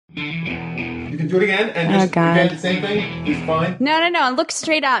You can do it again and just again the same thing. It's fine. No. Look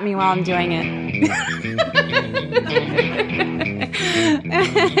straight at me while I'm doing it.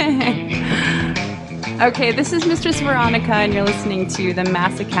 Okay, this is Mistress Veronica, and you're listening to the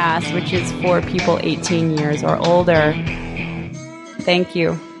Massacast, which is for people 18 years or older. Thank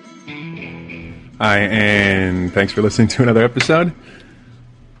you. Hi, and thanks for listening to another episode.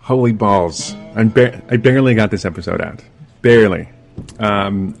 Holy balls. I barely got this episode out. Barely.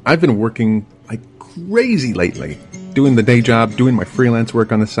 I've been working like crazy lately, doing the day job, doing my freelance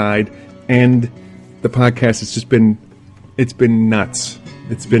work on the side, and the podcast has just been, it's been nuts.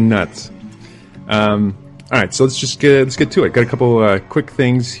 It's been nuts. All right, so let's get to it. Got a couple quick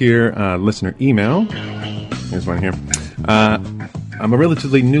things here. Listener email. Here's one here. I'm a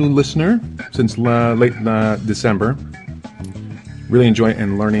relatively new listener since late December. Really enjoy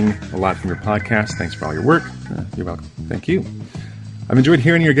and learning a lot from your podcast. Thanks for all your work. You're welcome. Thank you. I've enjoyed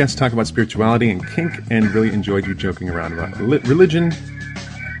hearing your guests talk about spirituality and kink, and really enjoyed you joking around about religion.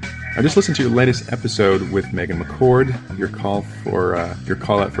 I just listened to your latest episode with Megan McCord. Your call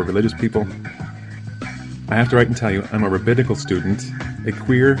out for religious people. I have to write and tell you, I'm a rabbinical student, a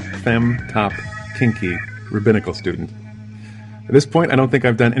queer, femme, top, kinky rabbinical student. At this point, I don't think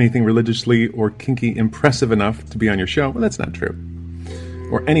I've done anything religiously or kinky impressive enough to be on your show. Well, that's not true.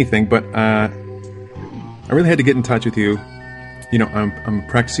 Or anything, but I really had to get in touch with you. You know, I'm a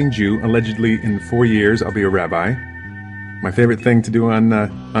practicing Jew. Allegedly, in 4 years, I'll be a rabbi. My favorite thing to do on a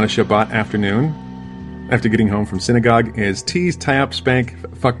Shabbat afternoon, after getting home from synagogue, is tease, tie up, spank,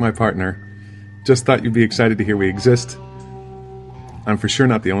 fuck my partner. Just thought you'd be excited to hear we exist. I'm for sure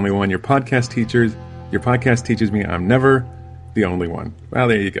not the only one. Your podcast teaches me I'm never the only one. Well,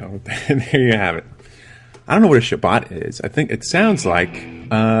 there you go. There you have it. I don't know what a Shabbat is. I think it sounds like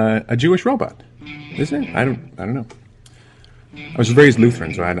a Jewish robot, isn't it? I don't know. I was raised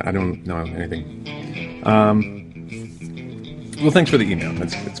Lutheran, so I don't know anything. Well, thanks for the email.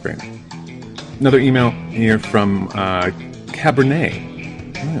 That's great. Another email here from Cabernet.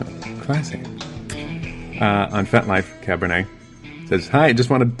 Oh, classic. On Fat Life, Cabernet says, "Hi, I just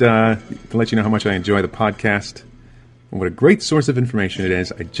wanted to let you know how much I enjoy the podcast and what a great source of information it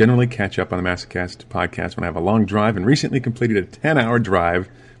is. I generally catch up on the Massacast podcast when I have a long drive, and recently completed a 10-hour drive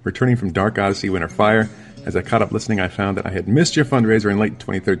returning from Dark Odyssey Winter Fire. As I caught up listening, I found that I had missed your fundraiser in late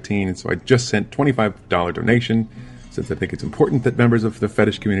 2013, and so I just sent $25 donation, since I think it's important that members of the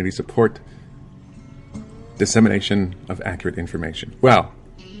fetish community support dissemination of accurate information." Well,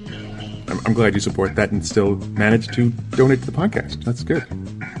 I'm glad you support that and still manage to donate to the podcast. That's good.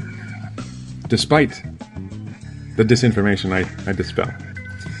 Despite the disinformation I dispel.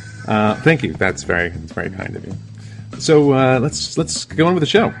 Thank you. That's very kind of you. So let's go on with the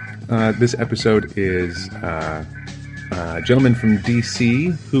show. This episode is a gentleman from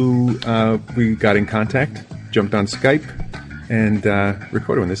DC who we got in contact, jumped on Skype, and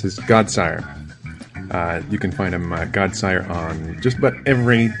recorded one. This is Godsire. You can find him Godsire on just about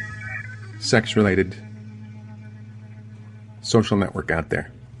every sex-related social network out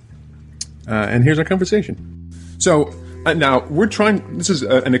there. And here's our conversation. So now we're trying. This is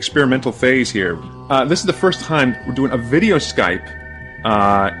an experimental phase here. This is the first time we're doing a video Skype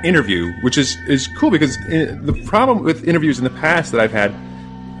interview, which is cool because the problem with interviews in the past that I've had,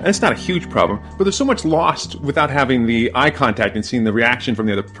 and it's not a huge problem, but there's so much lost without having the eye contact and seeing the reaction from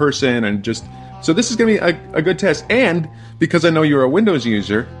the other person, and just so this is going to be a good test. And because I know you're a Windows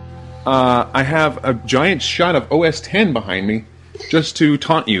user, I have a giant shot of OS X behind me just to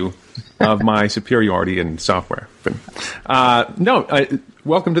taunt you of my superiority in software. But,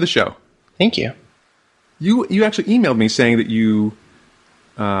 welcome to the show. Thank you. You actually emailed me saying that you,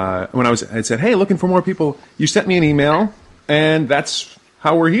 when I said, hey, looking for more people, you sent me an email, and that's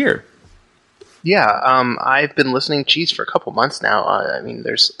how we're here. Yeah, I've been listening to Cheese for a couple months now. I mean,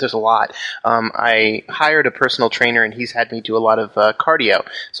 there's a lot. I hired a personal trainer, and he's had me do a lot of cardio,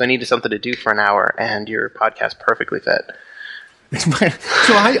 so I needed something to do for an hour, and your podcast perfectly fit.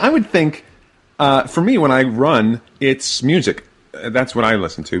 So I would think, for me, when I run, it's music. That's what I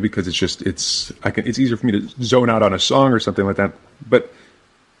listen to because it's easier for me to zone out on a song or something like that. But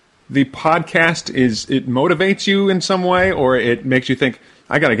the podcast it motivates you in some way, or it makes you think,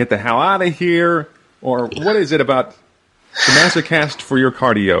 I got to get the hell out of here, or what is it about the Massacast for your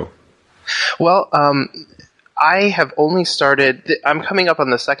cardio? Well, I have only started. I'm coming up on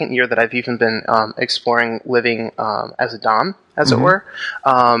the second year that I've even been exploring living as a dom. as it were,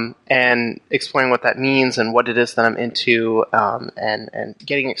 and exploring what that means and what it is that I'm into, and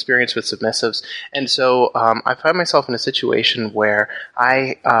getting experience with submissives. And so I find myself in a situation where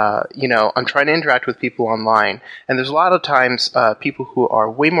I'm trying to interact with people online, and there's a lot of times people who are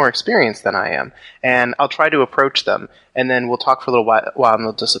way more experienced than I am, and I'll try to approach them, and then we'll talk for a little while and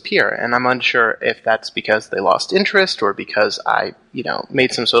they'll disappear. And I'm unsure if that's because they lost interest or because I,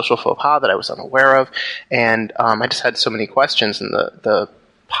 made some social faux pas that I was unaware of. And I just had so many questions, and the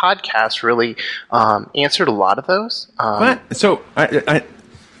podcast really answered a lot of those. So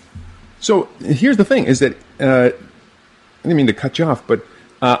here's the thing: is that I didn't mean to cut you off, but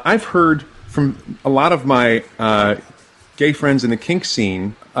I've heard from a lot of my gay friends in the kink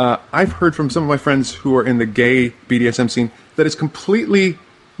scene. I've heard from some of my friends who are in the gay BDSM scene that it's not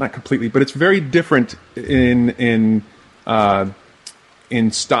completely, but it's very different in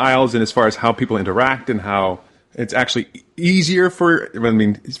styles and as far as how people interact, and how it's actually easier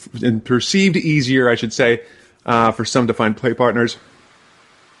perceived easier, I should say, for some to find play partners.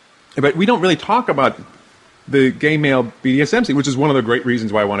 But we don't really talk about the gay male BDSM scene, which is one of the great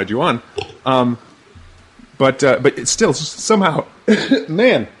reasons why I wanted you on. But it's still somehow,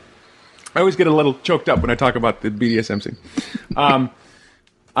 man, I always get a little choked up when I talk about the BDSM scene.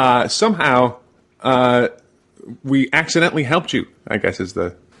 Somehow, we accidentally helped you, I guess, is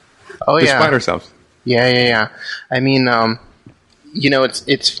despite ourselves. Yeah. I mean,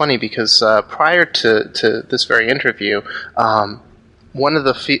 it's funny because prior to this very interview, one of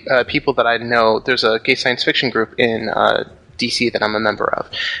the people that I know, there's a gay science fiction group in DC that I'm a member of,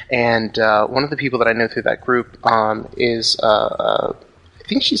 and one of the people that I know through that group is, I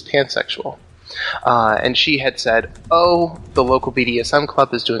think she's pansexual, and she had said, "Oh, the local BDSM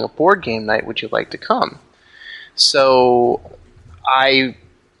club is doing a board game night. Would you like to come?" So I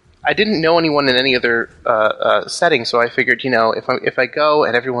didn't know anyone in any other setting, so I figured, if I go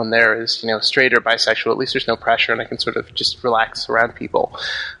and everyone there is, straight or bisexual, at least there's no pressure and I can sort of just relax around people.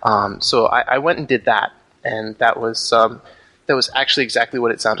 So I went and did that, and that was actually exactly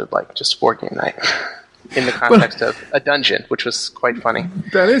what it sounded like, just board game night, in the context of a dungeon, which was quite funny.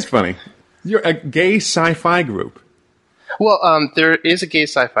 That is funny. You're a gay sci-fi group. Well, there is a gay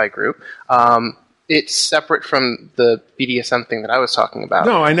sci-fi group. It's separate from the BDSM thing that I was talking about.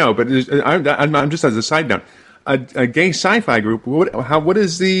 No, I know, but I'm just as a side note. A gay sci-fi group. How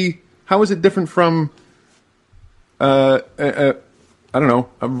is it different from I don't know,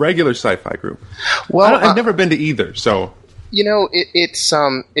 a regular sci-fi group? Well, I've never been to either, so it's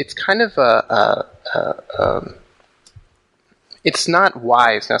kind of it's not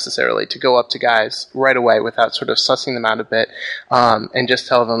wise necessarily to go up to guys right away without sort of sussing them out a bit, and just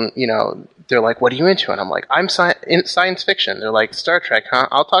tell them, they're like, "What are you into?" And I'm like, "I'm in science fiction." They're like, "Star Trek, huh?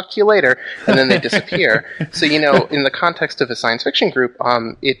 I'll talk to you later." And then they disappear. So, in the context of a science fiction group,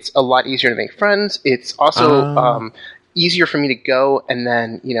 it's a lot easier to make friends. It's also easier for me to go, and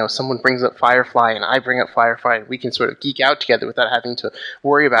then, someone brings up Firefly and I bring up Firefly, and we can sort of geek out together without having to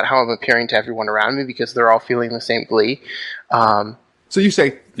worry about how I'm appearing to everyone around me, because they're all feeling the same glee. So you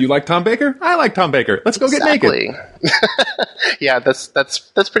say, you like Tom Baker? I like Tom Baker. Let's go get naked. Yeah, that's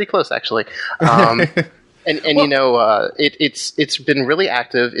pretty close, actually. It's been really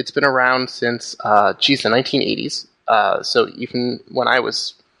active. It's been around since the 1980s. So even when I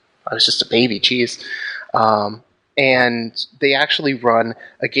was just a baby, and they actually run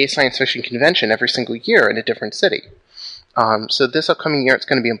a gay science fiction convention every single year in a different city. So this upcoming year, it's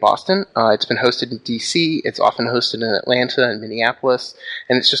going to be in Boston. It's been hosted in D.C. It's often hosted in Atlanta and Minneapolis,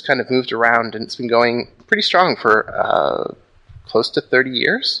 and it's just kind of moved around, and it's been going pretty strong for close to 30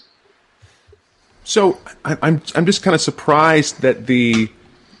 years. So I'm just kind of surprised that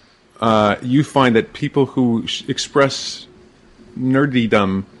you find that people who express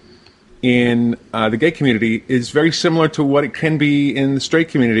nerdydom in the gay community is very similar to what it can be in the straight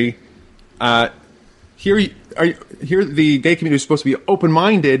community. Here the gay community is supposed to be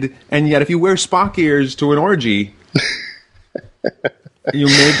open-minded, and yet if you wear Spock ears to an orgy, you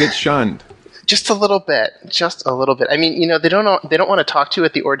may get shunned. Just a little bit. I mean, they don't want to talk to you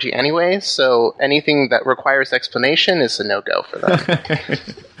at the orgy anyway, so anything that requires explanation is a no-go for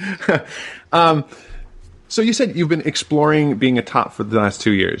them. So you said you've been exploring being a top for the last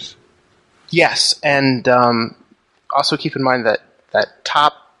 2 years. Yes, and also keep in mind that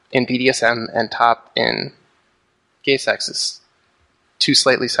top in BDSM and top in gay sex is two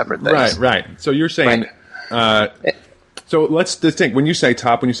slightly separate things. Right. So you're saying... Right. So let's distinct. When you say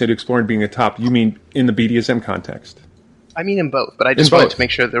top, when you say to explore and being a top, you mean in the BDSM context? I mean in both, but I just wanted to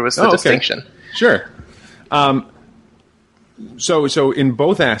make sure there was the distinction. Sure. So in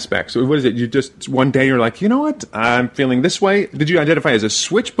both aspects, what is it? You just one day you're like, you know what? I'm feeling this way. Did you identify as a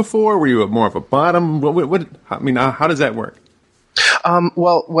switch before? Were you more of a bottom? How does that work?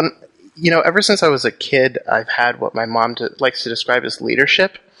 Well, ever since I was a kid, I've had what my mom likes to describe as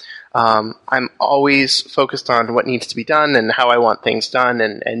leadership. I'm always focused on what needs to be done and how I want things done,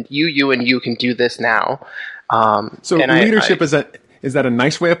 and you can do this now. So leadership, is that a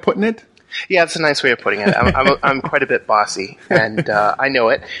nice way of putting it? Yeah, it's a nice way of putting it. I'm quite a bit bossy, and I know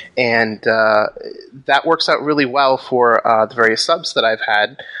it, and that works out really well for the various subs that I've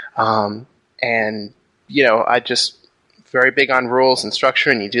had. And I just very big on rules and structure,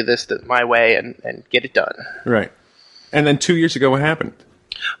 and you do this my way and get it done. Right. And then 2 years ago, what happened?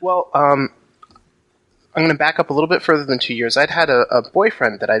 Well, I'm going to back up a little bit further than 2 years. I'd had a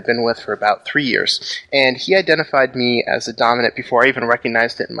boyfriend that I'd been with for about 3 years, and he identified me as a dominant before I even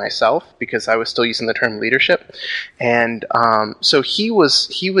recognized it in myself, because I was still using the term leadership. And so he was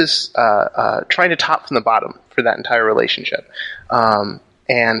trying to top from the bottom for that entire relationship.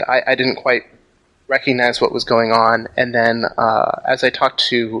 And I didn't quite recognize what was going on. And then as I talked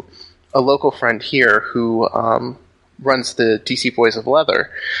to a local friend here who runs the DC Boys of Leather,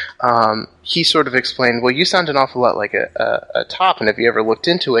 he sort of explained, well, you sound an awful lot like a top, and have you ever looked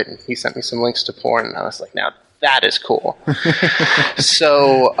into it? And he sent me some links to porn, and I was like, now that is cool.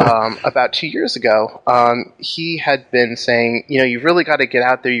 So about 2 years ago, he had been saying, you've really got to get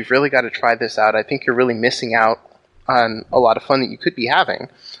out there, you've really got to try this out, I think you're really missing out on a lot of fun that you could be having.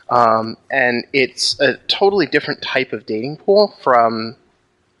 And it's a totally different type of dating pool from,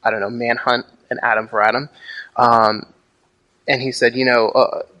 I don't know, Manhunt and Adam for Adam. And he said,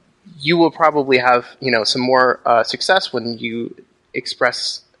 you will probably have, some more success when you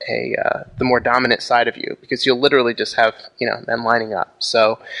express the more dominant side of you, because you'll literally just have, men lining up.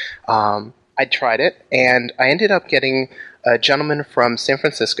 So I tried it, and I ended up getting a gentleman from San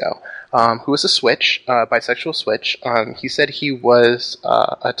Francisco who was a switch, bisexual switch. He said he was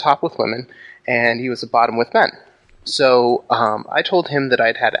a top with women, and he was a bottom with men. So I told him that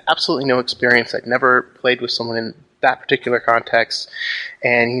I'd had absolutely no experience. I'd never played with someone in that particular context.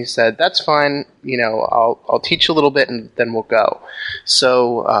 And he said, that's fine. I'll teach you a little bit and then we'll go.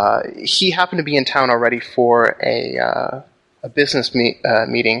 So he happened to be in town already for a business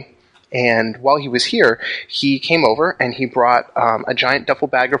meeting. And while he was here, he came over and he brought a giant duffel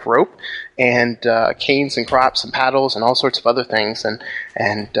bag of rope and canes and crops and paddles and all sorts of other things.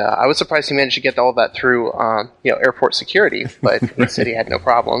 And I was surprised he managed to get all that through airport security, but he said he had no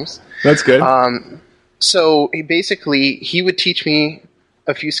problems. That's good. So he would teach me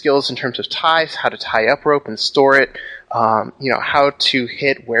a few skills in terms of ties, how to tie up rope and store it, how to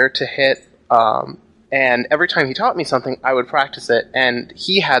hit, where to hit. And every time he taught me something, I would practice it, and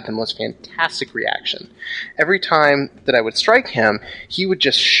he had the most fantastic reaction. Every time that I would strike him, he would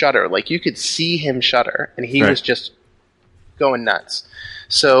just shudder. Like, you could see him shudder, and he was just going nuts.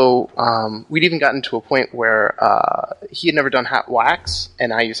 So we'd even gotten to a point where he had never done hot wax,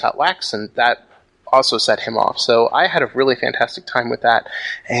 and I used hot wax, and that also set him off. So I had a really fantastic time with that.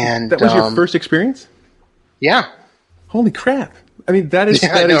 And that was your first experience? Yeah. Holy crap. I mean, that is...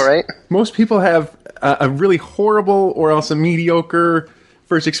 I know, right? Most people have a really horrible or else a mediocre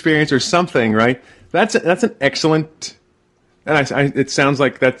first experience or something, right? That's an excellent... And it sounds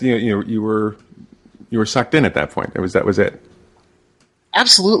like that you were sucked in at that point. That was it.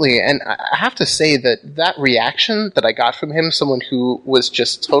 Absolutely, and I have to say that reaction that I got from him, someone who was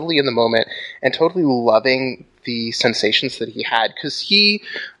just totally in the moment and totally loving the sensations that he had, because he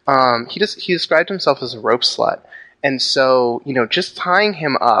described himself as a rope slut, and so just tying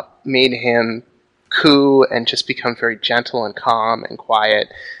him up made him coo and just become very gentle and calm and quiet,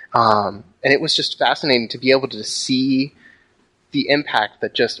 and it was just fascinating to be able to see the impact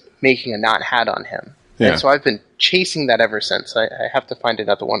that just making a knot had on him. Yeah. And so I've been chasing that ever since. I have to find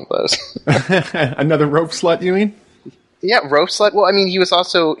another one of those. Another rope slut, you mean? Yeah, rope slut. Well, I mean, he was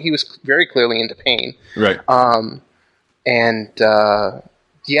very clearly into pain. Right.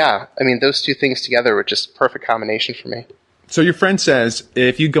 Yeah, I mean, those two things together were just a perfect combination for me. So your friend says,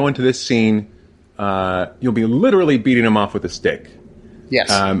 if you go into this scene, you'll be literally beating him off with a stick. Yes.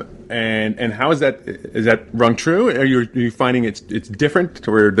 And how is that? Is that rung true? Are you finding it's different,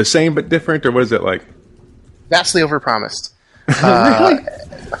 or the same but different, or what is it like? Vastly overpromised. Really?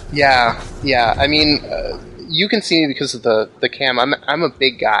 Yeah. I mean, you can see me because of the cam. I'm a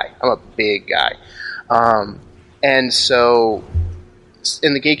big guy. And so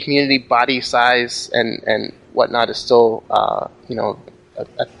in the gay community, body size and whatnot is still a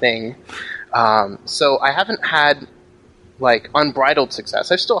thing. So I haven't had like unbridled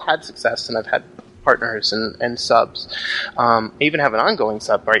success. I've still had success, and I've had partners and subs. I even have an ongoing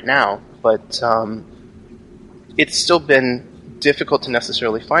sub right now, but it's still been difficult to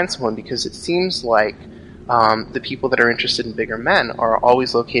necessarily find someone because it seems like the people that are interested in bigger men are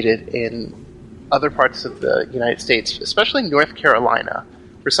always located in other parts of the United States, especially North Carolina.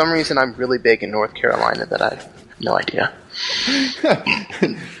 For some reason, I'm really big in North Carolina that I have no idea.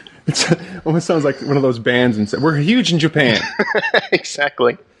 It almost sounds like one of those bands and said, "We're huge in Japan."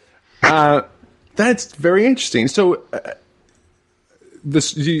 Exactly. That's very interesting. So,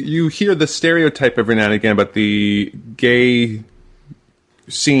 you hear the stereotype every now and again about the gay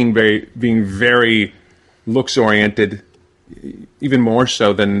scene being very looks oriented, even more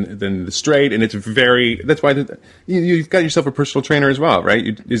so than the straight, and it's that's why you've got yourself a personal trainer as well,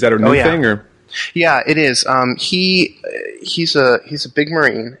 right? Is that a new thing or? Yeah, it is. He's a big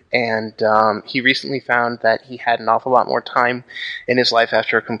Marine, and he recently found that he had an awful lot more time in his life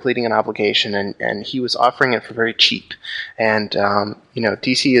after completing an obligation, and he was offering it for very cheap. And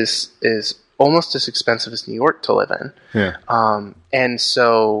DC is almost as expensive as New York to live in. Yeah. And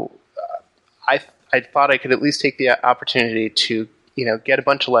so I thought I could at least take the opportunity to get a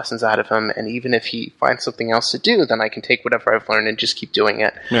bunch of lessons out of him, and even if he finds something else to do, then I can take whatever I've learned and just keep doing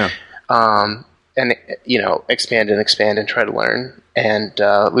it. Yeah. And expand and try to learn and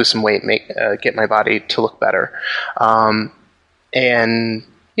lose some weight, get my body to look better. And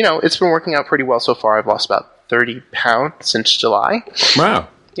it's been working out pretty well so far. I've lost about 30 pounds since July. Wow.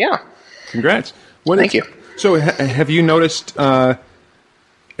 Yeah. Congrats. Thank you. So have you noticed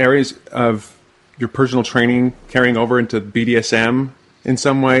areas of your personal training carrying over into BDSM in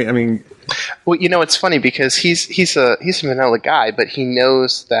some way? I mean... Well, it's funny because he's a vanilla guy, but he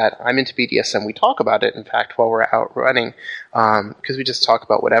knows that I'm into BDSM. We talk about it, in fact, while we're out running, because we just talk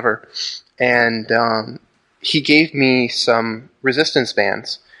about whatever. And he gave me some resistance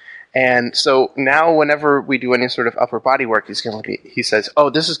bands, and so now whenever we do any sort of upper body work, he says, "Oh,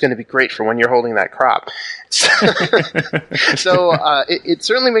 this is going to be great for when you're holding that crop." So it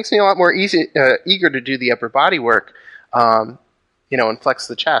certainly makes me a lot more eager to do the upper body work. And flex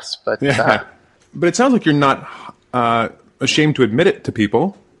the chest. But but it sounds like you're not ashamed to admit it to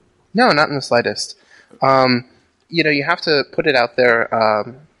people. No, not in the slightest. You have to put it out there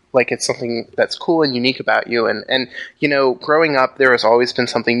like it's something that's cool and unique about you. And growing up, there has always been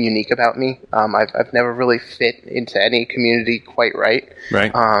something unique about me. I've never really fit into any community quite right.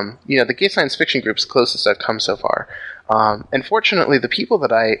 Right. The gay science fiction group is the closest I've come so far. And fortunately, the people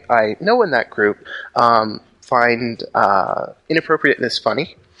that I know in that group find inappropriateness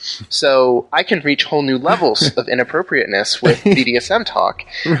funny. So I can reach whole new levels of inappropriateness with BDSM talk.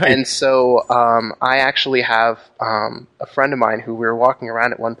 Right. And so I actually have a friend of mine who we were walking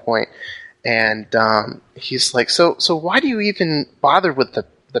around at one point, and he's like, so why do you even bother with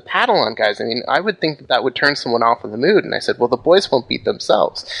the paddle on guys? I mean, I would think that would turn someone off in the mood. And I said, well, the boys won't beat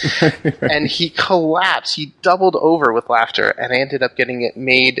themselves. And he collapsed. He doubled over with laughter, and I ended up getting it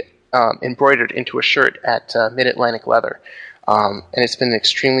made embroidered into a shirt at Mid-Atlantic Leather, and it's been an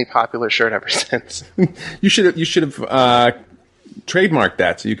extremely popular shirt ever since. You should have trademarked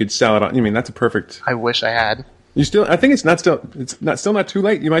that so you could sell it on. I mean, that's a perfect. I wish I had. I think it's not too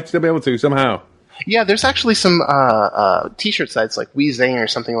late. You might still be able to somehow. Yeah, there's actually some T-shirt sites like WeZing or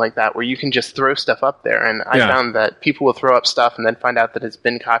something like that where you can just throw stuff up there, and I found that people will throw up stuff and then find out that it's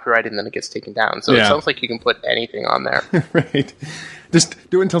been copyrighted and then it gets taken down. So it sounds like you can put anything on there. Right. Just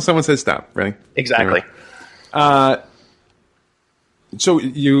do it until someone says stop, right? Exactly. So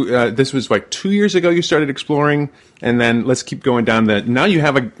you this was like 2 years ago you started exploring, and then let's keep going down that. Now you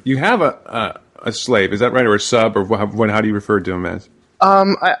have a slave, is that right, or a sub, or how do you refer to him as?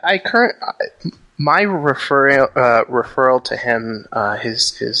 My referral to him,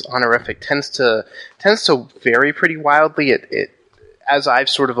 his honorific tends to vary pretty wildly. It as I've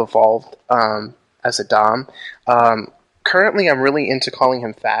sort of evolved as a dom. Currently, I'm really into calling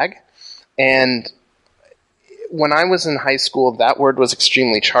him fag, and when I was in high school, that word was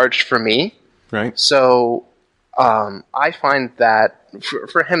extremely charged for me. Right. So I find that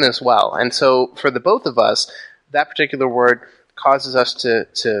for him as well, and so for the both of us, that particular word causes us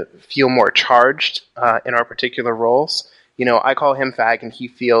to feel more charged in our particular roles. I call him fag, and he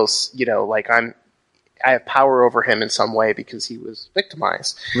feels like I have power over him in some way because he was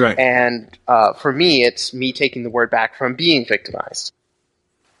victimized. Right. And for me, it's me taking the word back from being victimized.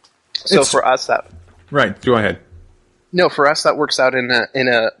 So for us, that... Right, go ahead. No, for us, that works out in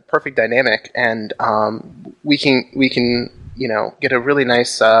a perfect dynamic, and we can get a really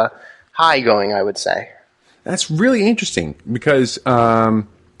nice high going, I would say. That's really interesting because it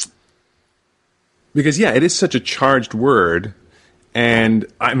is such a charged word. And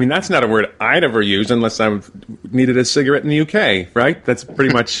I mean, that's not a word I'd ever use unless I needed a cigarette in the UK, right? That's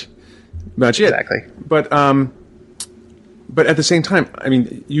pretty much it. Exactly. But at the same time, I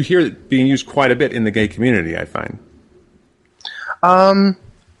mean, you hear it being used quite a bit in the gay community, I find. I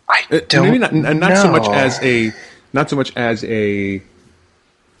don't maybe not know. so much as a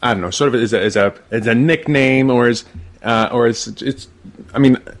I don't know, sort of as a nickname or as it's. I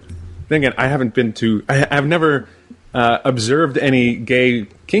mean, then again, I've never observed any gay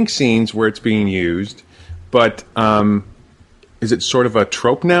kink scenes where it's being used, but is it sort of a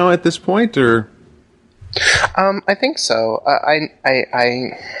trope now at this point, or? I think so.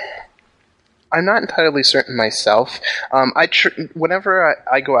 I'm not entirely certain myself. Whenever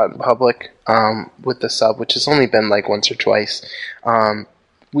I go out in public with the sub, which has only been like once or twice,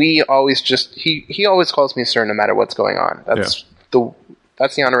 we always he always calls me sir no matter what's going on. That's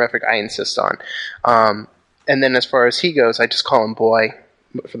the honorific I insist on. And then as far as he goes, I just call him boy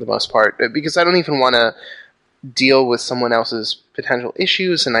for the most part, because I don't even want to deal with someone else's potential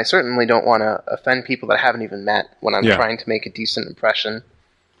issues, and I certainly don't want to offend people that I haven't even met when I'm trying to make a decent impression.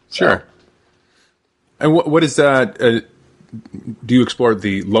 Sure. So. And what is that? Do you explore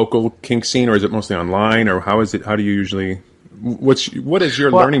the local kink scene, or is it mostly online, or how is it? How do you usually? What has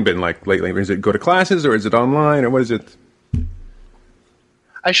your learning been like lately? Is it go to classes, or is it online, or what is it?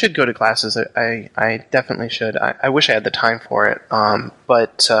 I should go to classes. I definitely should. I wish I had the time for it.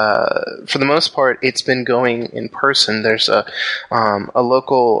 But for the most part, it's been going in person. There's a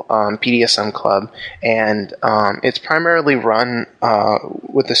local BDSM club, and it's primarily run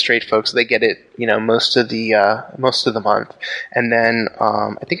with the straight folks. They get it, most of the month, and then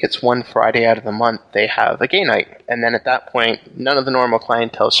I think it's one Friday out of the month they have a gay night, and then at that point, none of the normal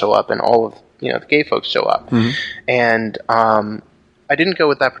clientele show up, and all of the gay folks show up, and I didn't go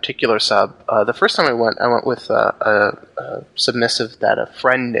with that particular sub. The first time I went with a submissive that a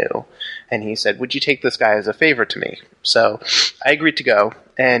friend knew, and he said, "Would you take this guy as a favor to me?" So I agreed to go,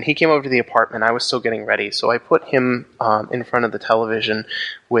 and he came over to the apartment. I was still getting ready, so I put him in front of the television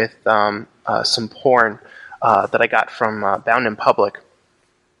with some porn that I got from Bound in Public,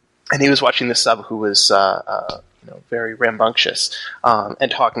 and he was watching the sub who was very rambunctious and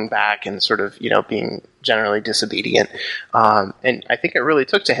talking back and sort of being generally disobedient, and I think it really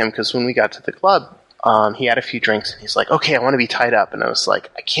took to him, because when we got to the club, he had a few drinks and he's like, "Okay, I want to be tied up," and I was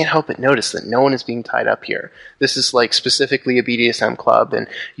like, I can't help but notice that no one is being tied up here. This is like specifically a BDSM club, and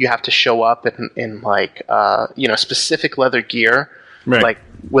you have to show up in like specific leather gear, right, like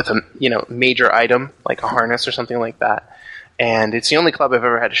with a major item like a harness or something like that. And it's the only club I've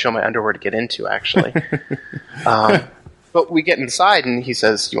ever had to show my underwear to get into, actually. But we get inside, and he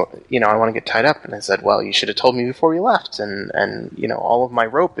says, I want to get tied up. And I said, well, you should have told me before we left. And all of my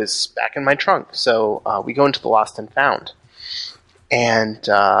rope is back in my trunk. So we go into the Lost and Found. And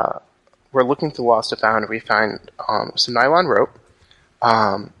we're looking through Lost and Found, and we find some nylon rope,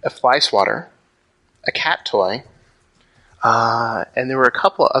 a fly swatter, a cat toy, and there were a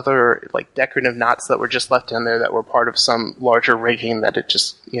couple of other like decorative knots that were just left in there that were part of some larger rigging that had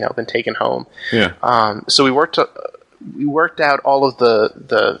just been taken home. Yeah. So we worked out all of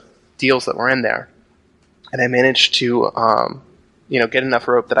the deals that were in there, and I managed to get enough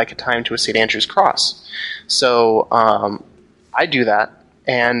rope that I could tie him to a St. Andrew's cross. So I do that,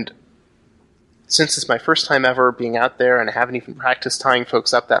 and since it's my first time ever being out there, and I haven't even practiced tying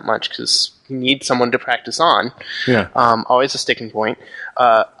folks up that much because you need someone to practice on, always a sticking point,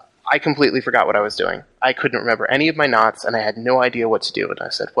 I completely forgot what I was doing. I couldn't remember any of my knots, and I had no idea what to do. And I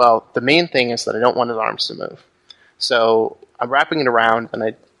said, well, the main thing is that I don't want his arms to move. So I'm wrapping it around, and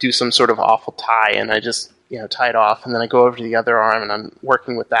I do some sort of awful tie, and I just tie it off, and then I go over to the other arm, and I'm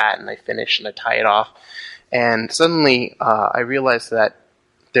working with that, and I finish, and I tie it off. And suddenly I realized that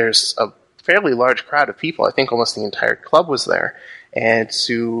there's a fairly large crowd of people. I think almost the entire club was there. And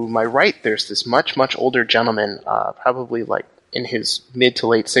to my right, there's this much, much older gentleman, probably like in his mid to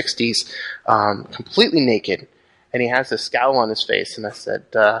late 60s, completely naked. And he has this scowl on his face. And I said,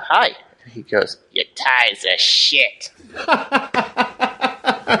 hi. And he goes, your ties are shit.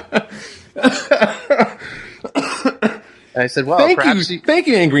 And I said, well, thank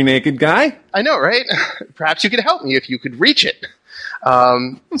you, angry naked guy. I know, right? Perhaps you could help me if you could reach it.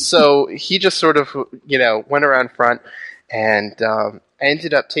 So he just sort of, went around front, and I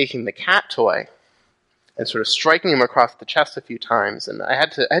ended up taking the cat toy and sort of striking him across the chest a few times. And I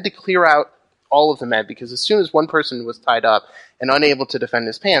had to clear out all of the men, because as soon as one person was tied up and unable to defend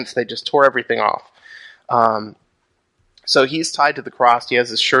his pants, they just tore everything off. So he's tied to the cross. He has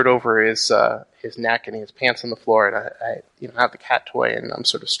his shirt over his neck and his pants on the floor. And I have the cat toy, and I'm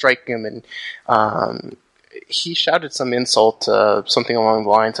sort of striking him, and he shouted some insult, something along the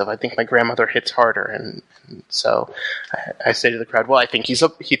lines of, "I think my grandmother hits harder," and so I say to the crowd, "Well, he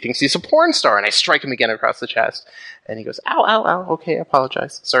thinks he's a porn star," and I strike him again across the chest, and he goes, "Ow, ow, ow! Okay, I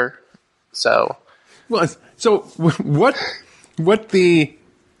apologize, sir." So, well, so what the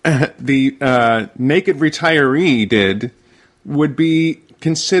naked retiree did would be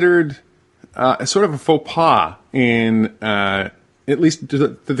considered sort of a faux pas in at least to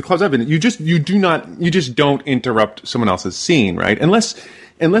the clubs I've been. You just don't interrupt someone else's scene, right? Unless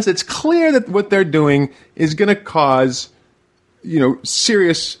it's clear that what they're doing is going to cause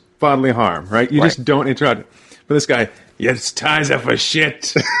serious bodily harm, right? You just don't interrupt. But this guy, yes, ties up for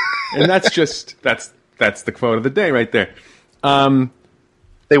shit, and that's the quote of the day right there.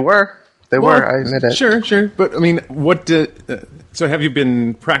 They were. I admit it. Sure. But I mean, so have you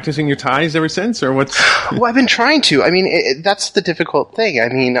been practicing your ties ever since, or what's? Well, I've been trying to. I mean, that's the difficult thing. I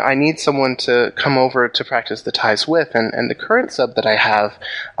mean, I need someone to come over to practice the ties with, and the current sub that I have,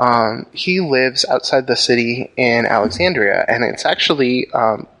 he lives outside the city in Alexandria, and it's actually,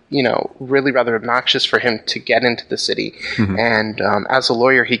 really rather obnoxious for him to get into the city. Mm-hmm. And as a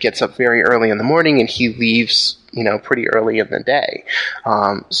lawyer, he gets up very early in the morning, and he leaves pretty early in the day.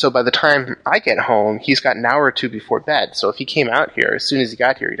 So by the time I get home, he's got an hour or two before bed. So if he came out here, as soon as he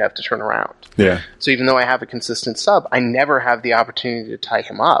got here, he'd have to turn around. Yeah. So even though I have a consistent sub, I never have the opportunity to tie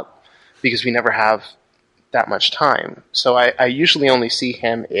him up because we never have that much time. So I usually only see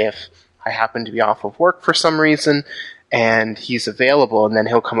him if I happen to be off of work for some reason and he's available, and then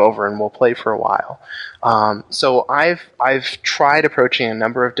he'll come over and we'll play for a while. So I've tried approaching a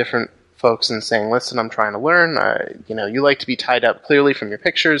number of different folks and saying, "Listen, I'm trying to learn. You like to be tied up clearly from your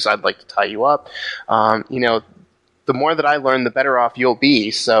pictures. I'd like to tie you up. The more that I learn, the better off you'll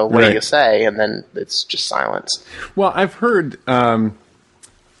be. So what do you say?" And then it's just silence. Well, I've heard a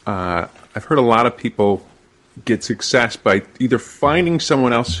lot of people get success by either finding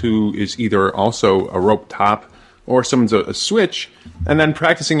someone else who is either also a rope top or someone's a switch, and then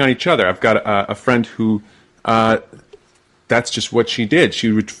practicing on each other. I've got a friend who. That's just what she did.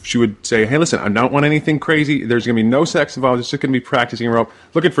 She would say, "Hey, listen, I don't want anything crazy. There's going to be no sex involved. It's just going to be practicing rope.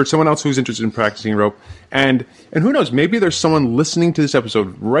 Looking for someone else who's interested in practicing rope." And who knows? Maybe there's someone listening to this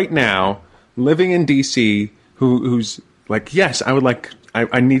episode right now, living in D.C., who's like, "Yes, I would like.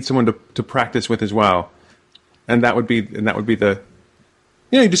 I need someone to practice with as well." And that would be the,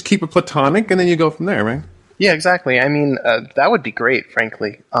 you just keep it platonic, and then you go from there, right? Yeah, exactly. I mean, that would be great,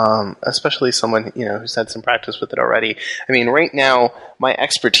 frankly, especially someone, who's had some practice with it already. I mean, right now, my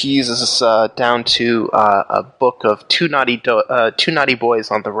expertise is down to a book of two naughty boys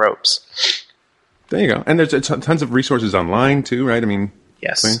on the ropes. There you go. And there's tons of resources online, too, right? I mean...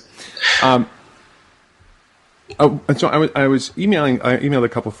 Yes. So I was emailing... I emailed a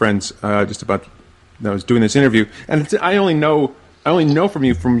couple friends just about... I was doing this interview, and I only know from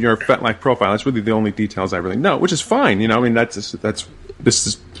you from your FetLife profile. That's really the only details I really know, which is fine. I mean, this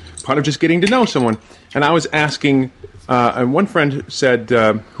is part of just getting to know someone. And I was asking, and one friend said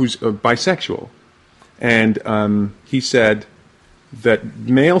who's bisexual, and he said that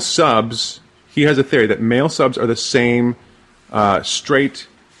male subs. He has a theory that male subs are the same, straight,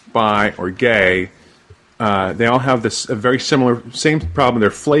 bi, or gay. They all have a very same problem. They're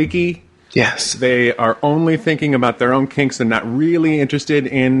flaky. Yes. They are only thinking about their own kinks and not really interested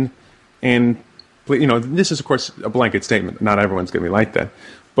in this is, of course, a blanket statement. Not everyone's going to be like that.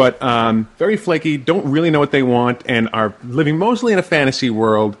 But very flaky, don't really know what they want, and are living mostly in a fantasy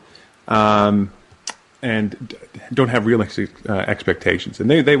world, and don't have realistic expectations. And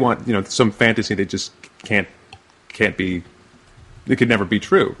they want, some fantasy that just can't be, it could never be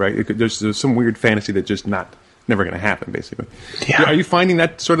true, right? There's some weird fantasy that just never going to happen, basically. Yeah. Are you finding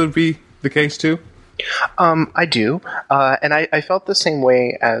that sort of be the case too? I do, and I felt the same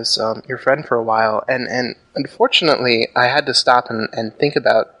way as your friend for a while, and unfortunately, I had to stop and think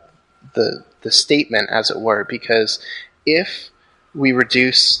about the statement, as it were, because if we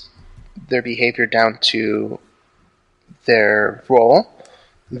reduce their behavior down to their role,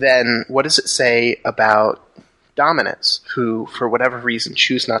 then what does it say about dominants who, for whatever reason,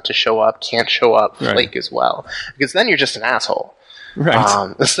 choose not to show up, can't show up, flake as well? Because then you're just an asshole.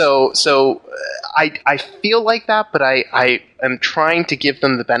 Right. So I feel like that, but I am trying to give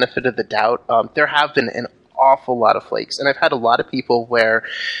them the benefit of the doubt. There have been an awful lot of flakes, and I've had a lot of people where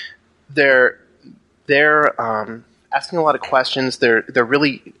they're asking a lot of questions. They're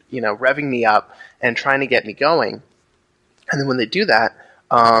really revving me up and trying to get me going, and then when they do that,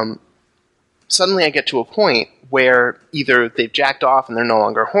 suddenly I get to a point where either they've jacked off and they're no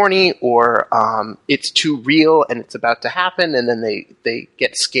longer horny, or it's too real and it's about to happen, and then they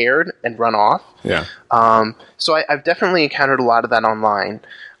get scared and run off. Yeah. So I've definitely encountered a lot of that online,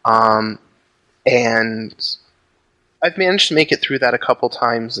 and I've managed to make it through that a couple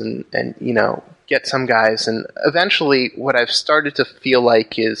times, and get some guys. And eventually, what I've started to feel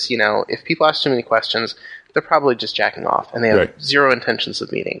like is, if people ask too many questions, they're probably just jacking off, and they have zero intentions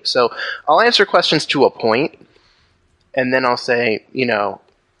of meeting. So I'll answer questions to a point, and then I'll say,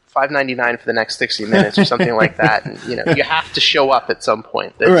 $5.99 for the next 60 minutes or something like that. And, you have to show up at some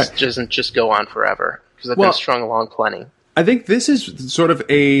point. That doesn't just go on forever, because I've been strung along plenty. I think this is sort of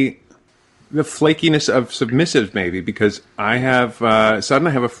the flakiness of submissive, maybe, because I have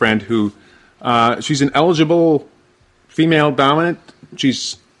suddenly I have a friend who she's an eligible female dominant.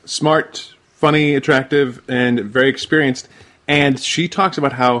 She's smart, funny, attractive, and very experienced. And she talks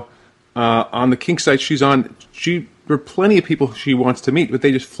about how on the kink site she's on, there are plenty of people she wants to meet, but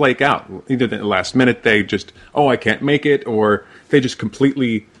they just flake out. Either at the last minute they just, I can't make it, or they just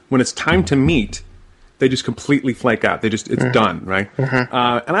completely, when it's time to meet, they just completely flake out. It's done, right? Mm-hmm.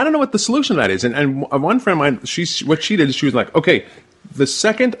 And I don't know what the solution to that is. And one friend of mine, what she did is she was like, okay, the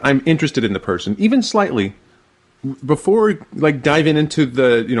second I'm interested in the person, even slightly, before diving into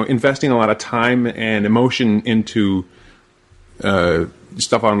the, investing a lot of time and emotion into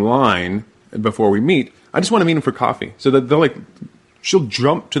stuff online before we meet, I just want to meet him for coffee. So that she'll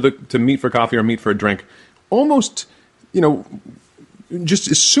jump to meet for coffee or meet for a drink, almost,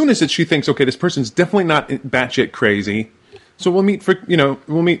 just as soon as she thinks, okay, this person's definitely not batshit crazy, so we'll meet,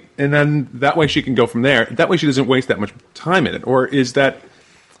 and then that way she can go from there. That way she doesn't waste that much time in it. Or is that,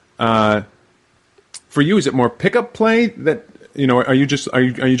 for you, is it more pickup play that, are you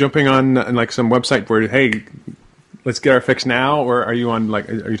jumping on some website where, hey, let's get our fix now, or are you on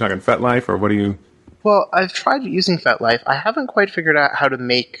are you talking FetLife, or what are you? Well, I've tried using FetLife. I haven't quite figured out how to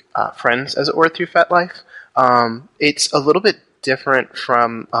make friends, as it were, through FetLife. It's a little bit different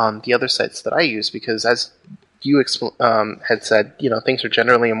from the other sites that I use, because as you had said, things are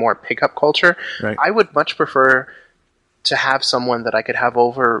generally a more pickup culture. Right. I would much prefer to have someone that I could have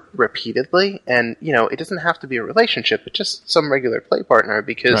over repeatedly, and it doesn't have to be a relationship, but just some regular play partner,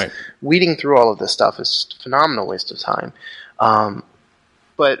 because weeding through all of this stuff is a phenomenal waste of time.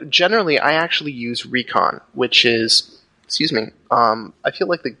 But generally, I actually use Recon, which is, I feel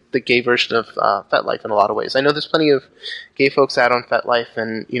like the gay version of FetLife in a lot of ways. I know there's plenty of gay folks out on FetLife,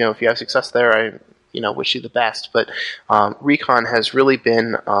 and if you have success there, I wish you the best. But Recon has really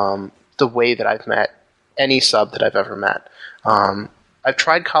been the way that I've met any sub that I've ever met. I've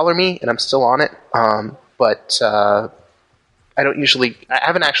tried Collar Me, and I'm still on it, but I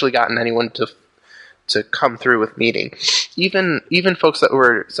haven't actually gotten anyone to come through with meeting. Even folks that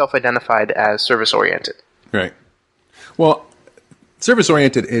were self-identified as service-oriented. Right. Well,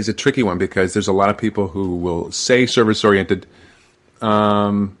 service-oriented is a tricky one, because there's a lot of people who will say service-oriented,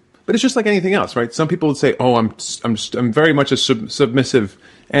 but it's just like anything else, right? Some people would say, I'm very much a submissive,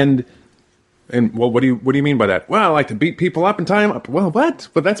 and well, what do you mean by that? Well, I like to beat people up and tie them up. Well, what?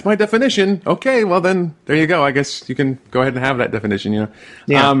 But that's my definition. Okay, well then, there you go. I guess you can go ahead and have that definition,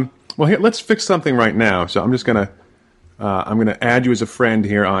 Yeah. Well, here, let's fix something right now. So I'm just gonna add you as a friend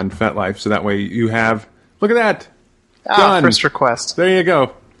here on FetLife, so that way you have. Look at that. Done. First request. There you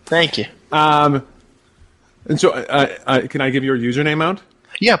go. Thank you. And so, can I give your username out?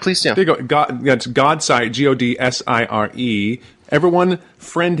 Yeah, please do. There you go. That's Godsire, Godsire. Everyone,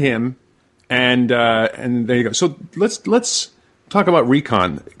 friend him, and there you go. So let's talk about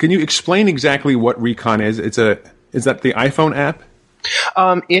Recon. Can you explain exactly what Recon is? Is that the iPhone app?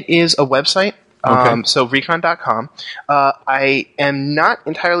 It is a website. Okay. So recon.com. I am not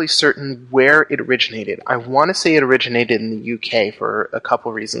entirely certain where it originated. I want to say it originated in the UK for a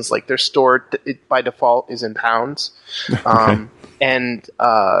couple reasons. Like their store, by default, is in pounds, Okay. and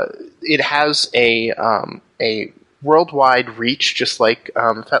it has a worldwide reach, just like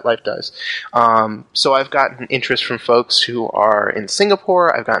FetLife does. So I've gotten interest from folks who are in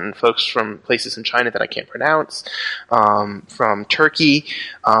Singapore. I've gotten folks from places in China that I can't pronounce, from Turkey.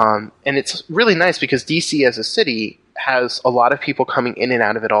 And it's really nice because DC as a city has a lot of people coming in and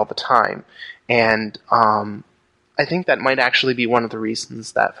out of it all the time. And I think that might actually be one of the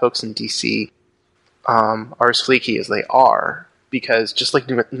reasons that folks in DC are as fleeky as they are. Because just like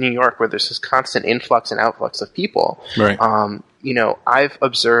New York, where there's this constant influx and outflux of people, Right. I've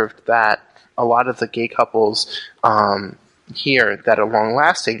observed that a lot of the gay couples here that are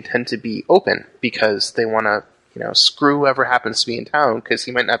long-lasting tend to be open because they want to, screw whoever happens to be in town because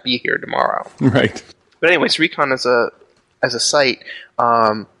he might not be here tomorrow. Right. But anyways, Recon as a site,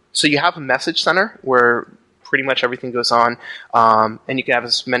 So you have a message center where pretty much everything goes on, and you can have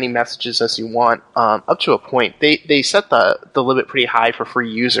as many messages as you want, up to a point. They set the limit pretty high for free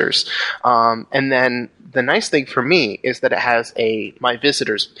users. And then the nice thing for me is that it has a My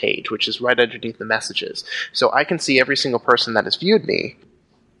Visitors page, which is right underneath the messages. So I can see every single person that has viewed me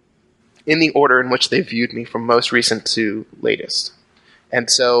in the order in which they've viewed me from most recent to latest. And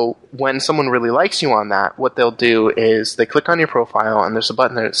so when someone really likes you on that, what they'll do is they click on your profile and there's a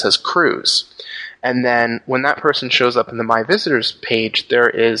button there that says Cruise. And then when that person shows up in the My Visitors page, there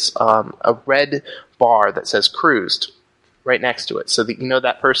is a red bar that says Cruised right next to it, so that you know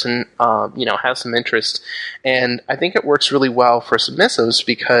that person has some interest. And I think it works really well for submissives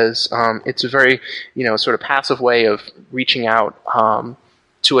because it's a very sort of passive way of reaching out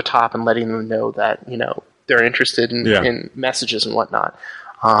to a top and letting them know that they're interested in messages and whatnot.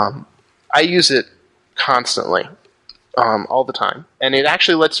 I use it constantly. All the time, and it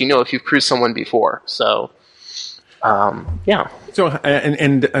actually lets you know if you've cruised someone before. So, yeah. So,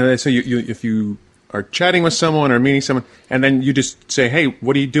 so you if you are chatting with someone or meeting someone, and then you just say, "Hey,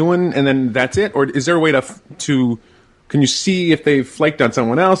 what are you doing?" and then that's it, or is there a way to can you see if they've flaked on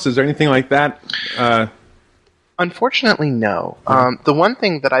someone else? Is there anything like that? Unfortunately, no. The one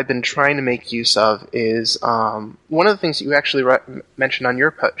thing that I've been trying to make use of is one of the things that you actually mentioned on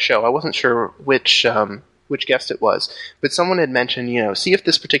your show. I wasn't sure which guest it was, but someone had mentioned, see if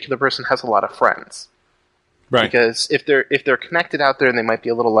this particular person has a lot of friends. Right. Because if they're connected out there, then they might be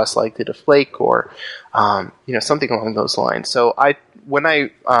a little less likely to flake or, something along those lines. So when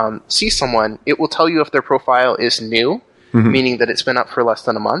I see someone, it will tell you if their profile is new, meaning that it's been up for less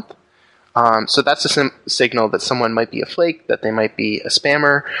than a month. So that's a signal that someone might be a flake, that they might be a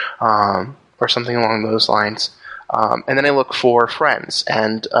spammer, or something along those lines. And then I look for friends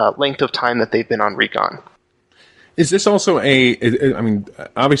and length of time that they've been on Recon. Is this also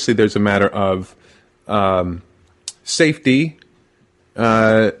obviously there's a matter of safety.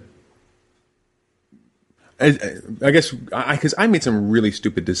 I guess because I made some really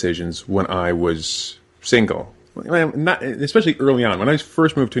stupid decisions when I was single. Not especially early on. When I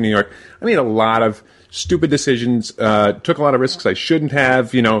first moved to New York, I made a lot of stupid decisions, took a lot of risks I shouldn't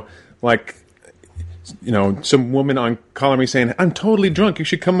have, some woman on calling me saying, "I'm totally drunk, you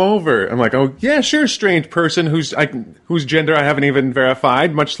should come over." I'm like, "Oh, yeah, sure, strange person whose gender I haven't even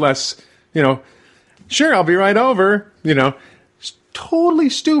verified, much less, sure, I'll be right over." It's totally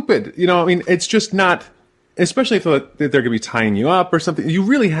stupid. It's just not, especially if they're going to be tying you up or something. You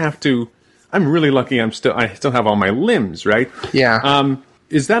really have to. I'm really lucky. I still have all my limbs, right? Yeah.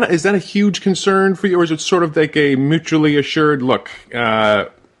 Is that a huge concern for you, or is it sort of like a mutually assured? Look, I'm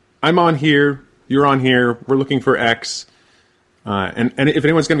on here. You're on here. We're looking for X. And if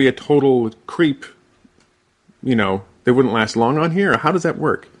anyone's going to be a total creep, they wouldn't last long on here. Or how does that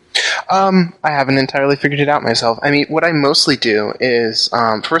work? I haven't entirely figured it out myself. I mean, what I mostly do is,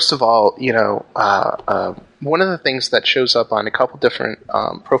 first of all, one of the things that shows up on a couple different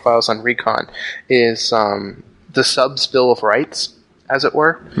profiles on Recon is the subs bill of rights, as it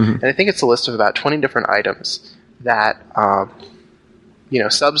were. And I think it's a list of about 20 different items that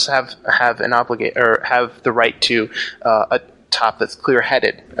subs have an or have the right to a top that's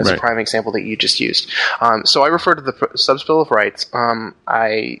clear-headed, as a prime example that you just used. So I refer to the subs bill of rights.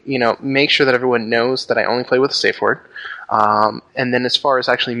 I make sure that everyone knows that I only play with a safe word. And then as far as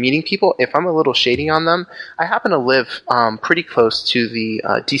actually meeting people, if I'm a little shady on them, I happen to live pretty close to the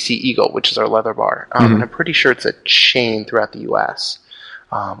DC Eagle, which is our leather bar. And I'm pretty sure it's a chain throughout the U.S.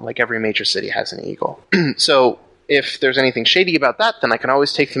 Like every major city has an Eagle. So if there's anything shady about that, then I can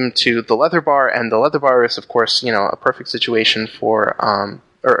always take them to the leather bar, and the leather bar is, of course, a perfect situation for,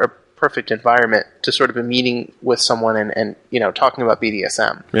 or a perfect environment to sort of be meeting with someone and talking about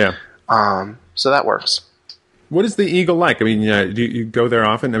BDSM. Yeah. So that works. What is the Eagle like? I mean, do you go there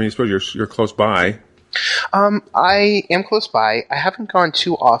often? I mean, I suppose you're close by. I am close by. I haven't gone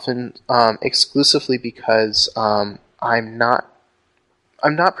too often, exclusively because I'm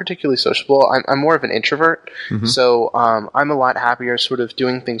not particularly sociable. I'm more of an introvert, so I'm a lot happier sort of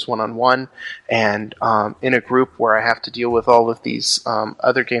doing things one-on-one and in a group where I have to deal with all of these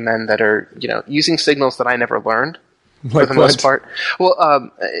other gay men that are using signals that I never learned for the most part.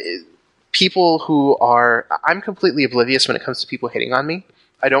 Well, people who are... I'm completely oblivious when it comes to people hitting on me.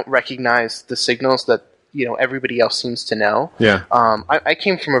 I don't recognize the signals that everybody else seems to know. Yeah. I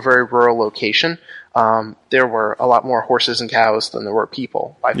came from a very rural location. There were a lot more horses and cows than there were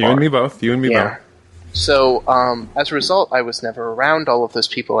people, by far. You and me both. Both. So, as a result, I was never around all of those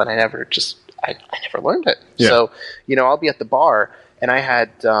people, and I never learned it. Yeah. So, I'll be at the bar, and I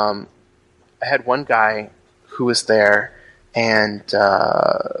had one guy who was there, and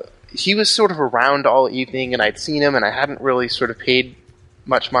he was sort of around all evening, and I'd seen him, and I hadn't really sort of paid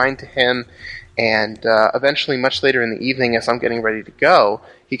much mind to him. And eventually, much later in the evening, as I'm getting ready to go,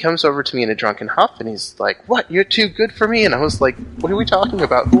 he comes over to me in a drunken huff, and he's like, "What? You're too good for me?" And I was like, "What are we talking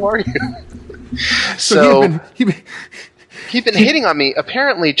about? Who are you?" So he'd been hitting on me,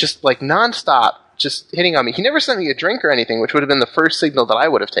 apparently just like nonstop, just hitting on me. He never sent me a drink or anything, which would have been the first signal that I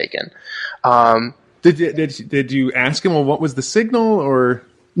would have taken. Did you ask him, well, what was the signal, or?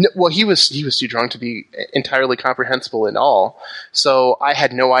 No, well, he was too drunk to be entirely comprehensible at all. So I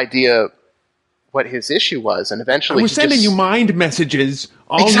had no idea what his issue was, and eventually we're sending you mind messages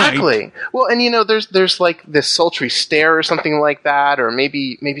all exactly. night. Well, and there's like this sultry stare or something like that, or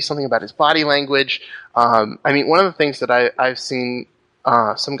maybe something about his body language. I mean, one of the things that I've seen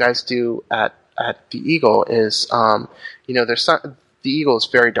some guys do at the Eagle is, the Eagle is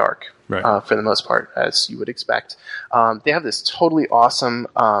very dark. Right. For the most part, as you would expect. They have this totally awesome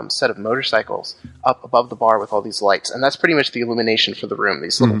set of motorcycles up above the bar with all these lights, and that's pretty much the illumination for the room,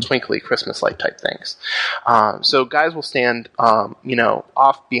 these little twinkly Christmas light type things. So guys will stand,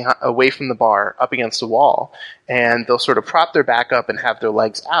 off away from the bar, up against a wall, and they'll sort of prop their back up and have their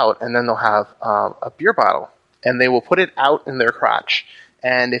legs out, and then they'll have a beer bottle, and they will put it out in their crotch.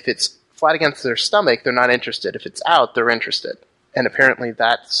 And if it's flat against their stomach, they're not interested. If it's out, they're interested. And apparently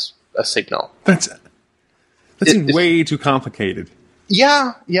that's a signal. That's way too complicated.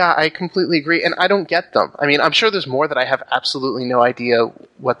 Yeah, I completely agree, and I don't get them. I mean, I'm sure there's more that I have absolutely no idea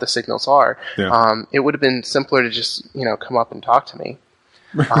what the signals are. Yeah. It would have been simpler to just, come up and talk to me.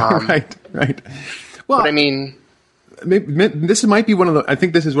 Right. Well, but I mean, this might be one of the. I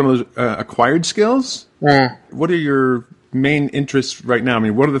think this is one of those acquired skills. What are your main interests right now? I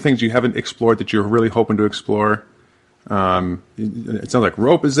mean, what are the things you haven't explored that you're really hoping to explore? It sounds like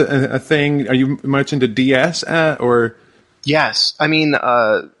rope is a thing. Are you much into DS or? Yes, I mean,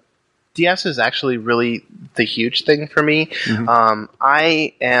 DS is actually really the huge thing for me. Mm-hmm.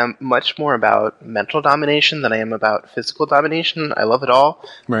 I am much more about mental domination than I am about physical domination. I love it all,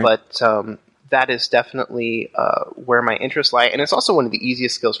 right. But that is definitely where my interests lie, and it's also one of the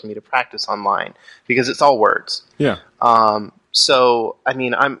easiest skills for me to practice online because it's all words. Yeah. So I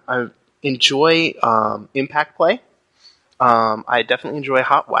mean, I enjoy impact play. I definitely enjoy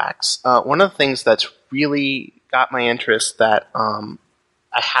hot wax. One of the things that's really got my interest that I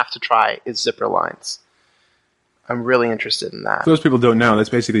have to try is zipper lines. I'm really interested in that. For those people who don't know, that's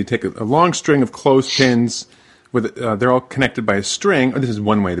basically take a long string of clothespins with they're all connected by a string. Or this is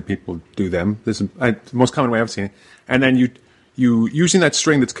one way that people do them. This is the most common way I've seen it. And then you using that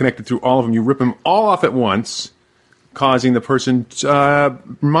string that's connected through all of them, you rip them all off at once, causing the person's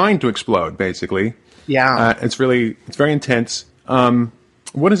mind to explode, basically. Yeah. It's very intense.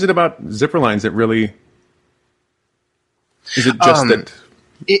 What is it about zipper lines that really... Is it just that...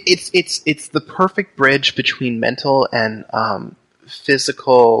 It's the perfect bridge between mental and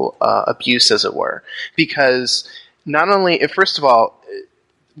physical abuse, as it were. Because not only... First of all,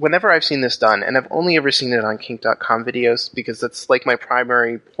 whenever I've seen this done, and I've only ever seen it on kink.com videos, because that's like my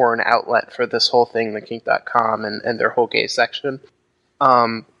primary porn outlet for this whole thing, the kink.com and their whole gay section.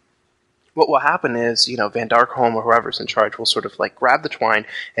 What will happen is, Van Darkholm or whoever's in charge will sort of like grab the twine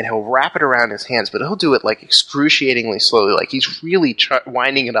and he'll wrap it around his hands, but he'll do it like excruciatingly slowly, like he's really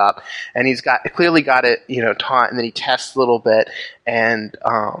winding it up, and he's clearly got it, taut, and then he tests a little bit, and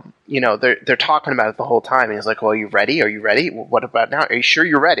they're talking about it the whole time, and he's like, "Well, are you ready? Are you ready? What about now? Are you sure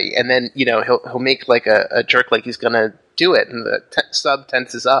you're ready?" And then he'll make like a jerk, like he's gonna do it, and the sub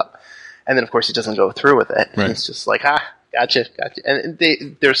tenses up, and then of course he doesn't go through with it. Right. It's just like, Gotcha. And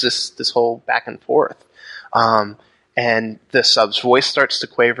there's this whole back and forth. And the sub's voice starts to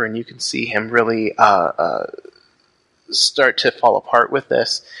quaver, and you can see him really start to fall apart with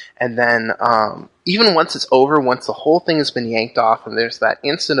this. And then even once it's over, once the whole thing has been yanked off and there's that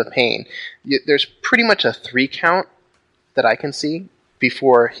instant of pain, there's pretty much a 3 count that I can see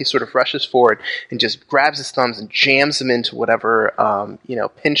before he sort of rushes forward and just grabs his thumbs and jams them into whatever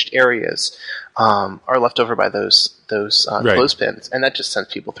pinched areas are left over by those right. Clothespins, and that just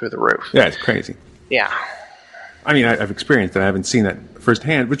sends people through the roof. Yeah, it's crazy. Yeah. I mean, I've experienced it. I haven't seen that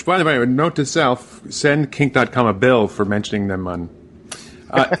firsthand, which, by the way, note to self, send kink.com a bill for mentioning them on...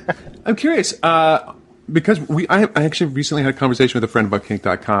 I'm curious, because I actually recently had a conversation with a friend about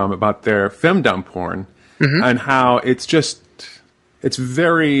kink.com about their femdom porn, mm-hmm. and how it's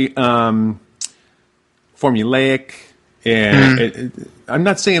very formulaic, and mm-hmm. I'm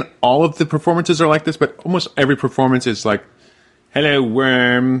not saying all of the performances are like this, but almost every performance is like, "Hello,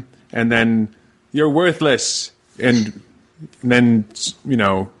 worm," and then "You're worthless," and then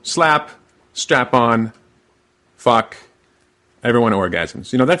slap, strap on, fuck, everyone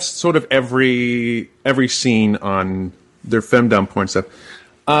orgasms. That's sort of every scene on their femdom porn stuff.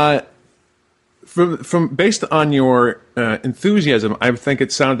 From based on your enthusiasm, I think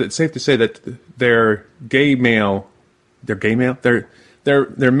it's safe to say that their male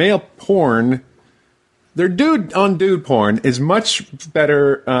porn, their dude on dude porn is much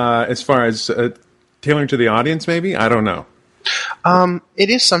better as far as tailoring to the audience. Maybe, I don't know. It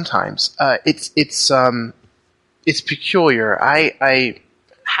is sometimes. It's peculiar. I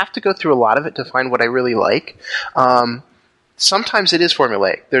have to go through a lot of it to find what I really like. Sometimes it is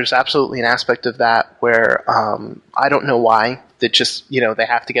formulaic. There's absolutely an aspect of that where I don't know why. That just, they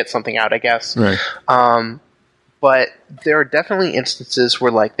have to get something out, I guess. Right. But there are definitely instances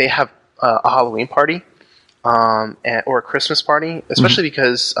where, like, they have a Halloween party or a Christmas party, especially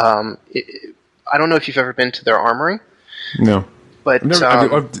because I don't know if you've ever been to their armory. No. But it's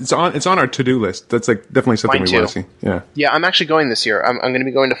on our to-do list. That's like definitely something we want to see. Yeah, I'm actually going this year. I'm going to be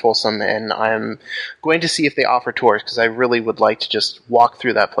going to Folsom, and I'm going to see if they offer tours because I really would like to just walk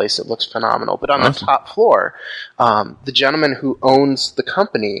through that place. It looks phenomenal. But on the top floor, the gentleman who owns the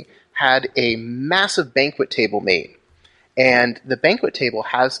company had a massive banquet table made, and the banquet table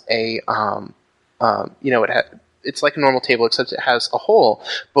has it's like a normal table except it has a hole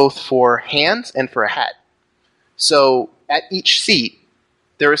both for hands and for a head. So at each seat,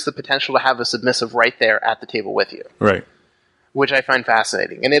 there is the potential to have a submissive right there at the table with you. Right. Which I find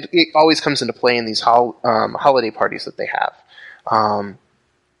fascinating. And it always comes into play in these holiday parties that they have.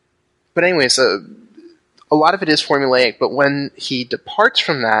 But anyways, a lot of it is formulaic, but when he departs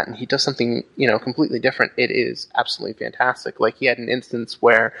from that and he does something, completely different, it is absolutely fantastic. Like, he had an instance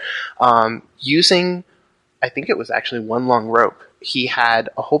where using, I think it was actually one long rope, he had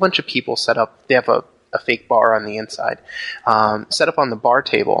a whole bunch of people set up. They have a fake bar on the inside, set up on the bar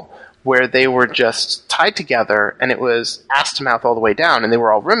table where they were just tied together, and it was ass to mouth all the way down, and they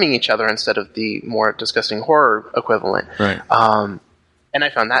were all rimming each other instead of the more disgusting horror equivalent. Right. And I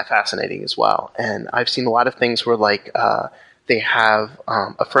found that fascinating as well. And I've seen a lot of things where, like, they have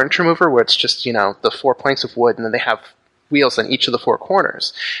a furniture mover where it's just, the 4 planks of wood, and then they have wheels on each of the 4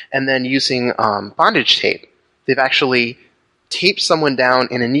 corners. And then using bondage tape, they've actually taped someone down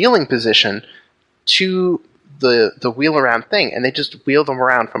in a kneeling position to the wheel around thing, and they just wheel them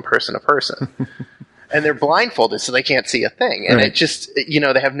around from person to person. And they're blindfolded, so they can't see a thing. And it just,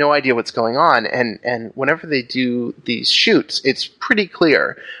 they have no idea what's going on. And whenever they do these shoots, it's pretty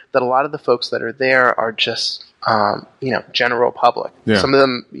clear that a lot of the folks that are there are just, general public. Yeah. Some of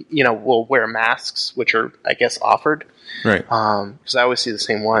them, will wear masks, which are, I guess, offered. Right. Because I always see the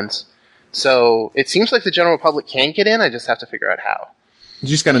same ones. So it seems like the general public can get in. I just have to figure out how. You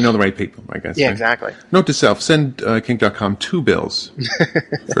just got to know the right people, I guess. Yeah, right? Exactly. Note to self, send kink.com 2 bills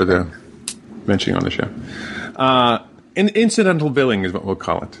for the mentioning on the show. Incidental billing is what we'll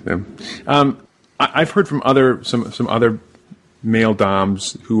call it. I've heard from some other male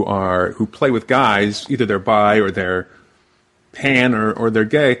doms who play with guys, either they're bi or they're pan or they're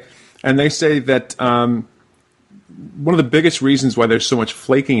gay, and they say that one of the biggest reasons why there's so much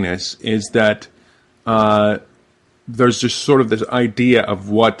flakiness is that there's just sort of this idea of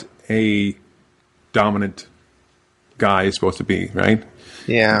what a dominant guy is supposed to be, right?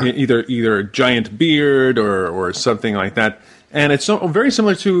 Yeah. Either a giant beard or something like that. And it's very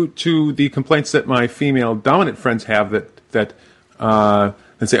similar to the complaints that my female dominant friends have that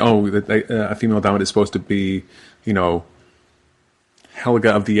say, that a female dominant is supposed to be,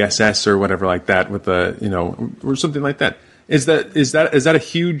 Helga of the SS or whatever like that with or something like that. Is that a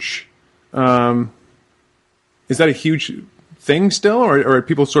huge Is that a huge thing still, or are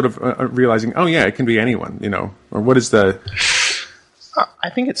people sort of realizing, oh yeah, it can be anyone, or what is the... I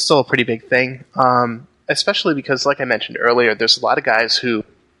think it's still a pretty big thing, especially because, like I mentioned earlier, there's a lot of guys who,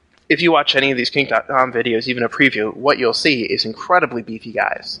 if you watch any of these Kink.com videos, even a preview, what you'll see is incredibly beefy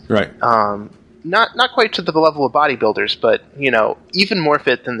guys. Right. Not quite to the level of bodybuilders, but, even more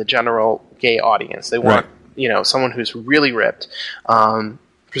fit than the general gay audience. They want, someone who's really ripped,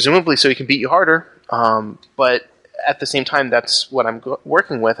 presumably so he can beat you harder. But at the same time, that's what I'm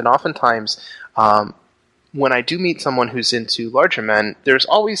working with. And oftentimes, when I do meet someone who's into larger men, there's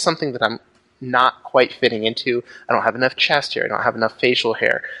always something that I'm not quite fitting into. I don't have enough chest hair. I don't have enough facial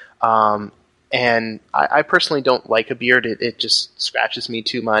hair. And I personally don't like a beard. It just scratches me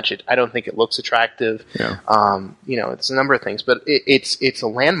too much. I don't think it looks attractive. Yeah. It's a number of things. But it's a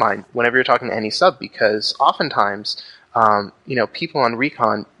landmine whenever you're talking to any sub, because oftentimes... people on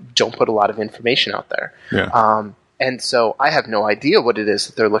Recon don't put a lot of information out there. Yeah. And so I have no idea what it is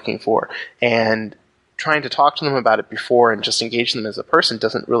that they're looking for. And trying to talk to them about it before and just engage them as a person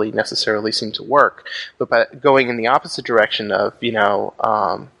doesn't really necessarily seem to work. But by going in the opposite direction of, here's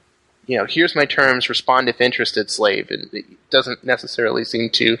my terms, respond if interested, slave, and it doesn't necessarily seem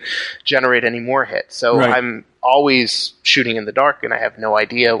to generate any more hits. So Right. I'm always shooting in the dark, and I have no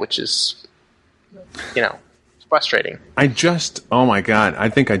idea, which is, frustrating. Oh my God, I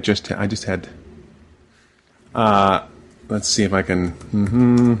think I just had, let's see if I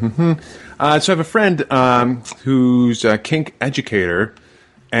can, so I have a friend who's a kink educator,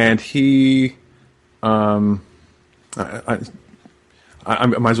 and he, I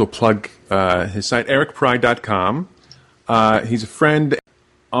might as well plug his site, ericpride.com. He's a friend.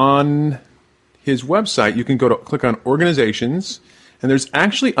 On his website, you can click on organizations, and there's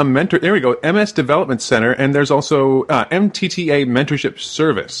actually a mentor. There we go, MS Development Center, and there's also MTTA Mentorship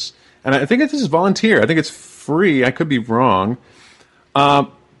Service. And I think this is volunteer. I think it's free. I could be wrong. I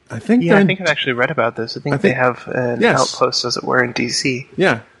think I've actually read about this. I think they have an outpost, as it were, in D.C.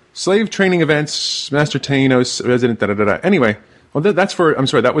 Yeah. Slave training events, Master Tainos, resident, da-da-da-da. Anyway, well, that's for, I'm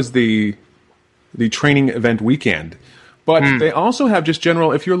sorry, that was the training event weekend. But they also have just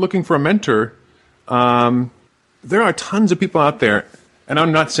general, if you're looking for a mentor, there are tons of people out there, and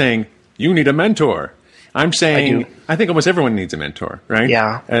I'm not saying you need a mentor. I'm saying I think almost everyone needs a mentor, right?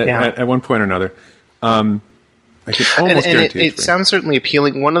 Yeah. At one point or another. I can almost guarantee it sounds certainly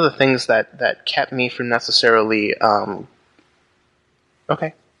appealing. One of the things that kept me from necessarily going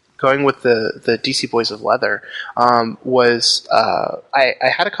with the DC Boys of Leather was I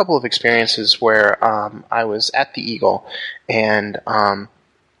had a couple of experiences where I was at the Eagle, and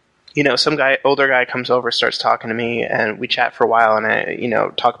some older guy comes over, starts talking to me, and we chat for a while, and I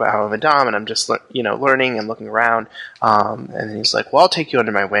talk about how I'm a dom, and I'm just learning and looking around, and he's like, well, I'll take you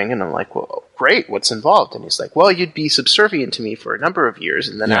under my wing, and I'm like, well, great, what's involved? And he's like, well, you'd be subservient to me for a number of years,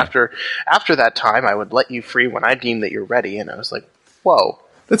 and then after that time, I would let you free when I deem that you're ready. And I was like, whoa.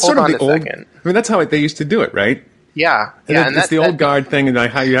 That's Hold sort of on the a old. second. I mean, that's how they used to do it, right? Yeah, and it's the old guard thing, and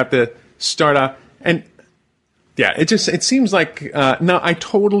how you have to start off. And yeah, it seems like no, I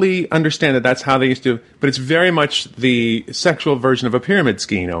totally understand that that's how they used to. But it's very much the sexual version of a pyramid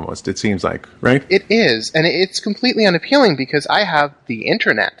scheme, almost. It seems like, right? It is, and it's completely unappealing because I have the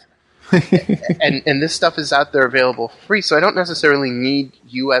internet, and this stuff is out there available for free. So I don't necessarily need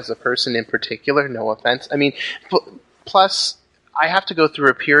you as a person in particular. No offense. I mean, plus, I have to go through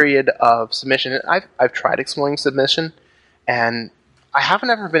a period of submission. I've tried exploring submission, and I haven't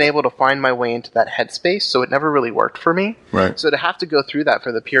ever been able to find my way into that headspace, so it never really worked for me. Right. So to have to go through that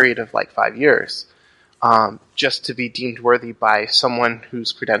for the period of like 5 years, just to be deemed worthy by someone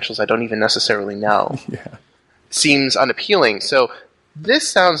whose credentials I don't even necessarily know, seems unappealing. So this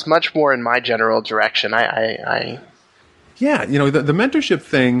sounds much more in my general direction. Yeah, the mentorship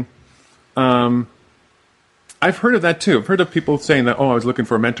thing. I've heard of that too. I've heard of people saying that, I was looking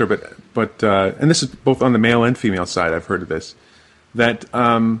for a mentor, but and this is both on the male and female side. I've heard of this, that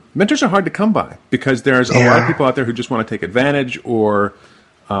mentors are hard to come by because there's a lot of people out there who just want to take advantage, or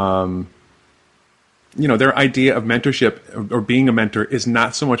their idea of mentorship or being a mentor is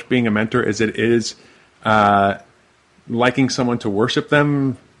not so much being a mentor as it is liking someone to worship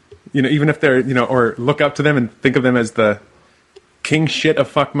them, even if they're, or look up to them and think of them as the king shit of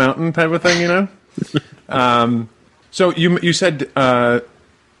fuck mountain type of thing, So you said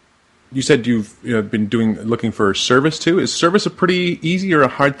you've been looking for service too. Is service a pretty easy or a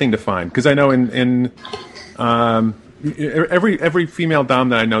hard thing to find? Because I know in every female dom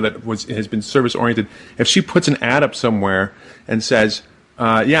that I know that has been service oriented, if she puts an ad up somewhere and says,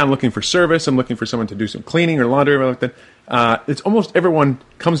 I'm looking for service, I'm looking for someone to do some cleaning or laundry or like that, it's almost everyone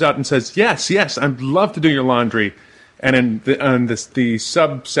comes out and says, yes, I'd love to do your laundry, and the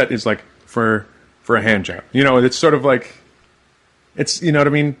subset is like for a hand job. It's sort of like, it's, you know what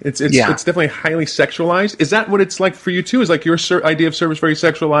I mean? It's definitely highly sexualized. Is that what it's like for you too? Is like your idea of service very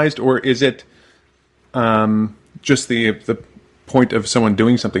sexualized, or is it just the point of someone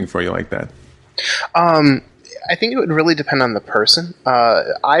doing something for you like that? I think it would really depend on the person.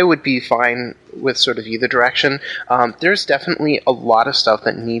 I would be fine with sort of either direction. There's definitely a lot of stuff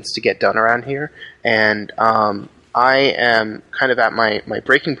that needs to get done around here, and I am kind of at my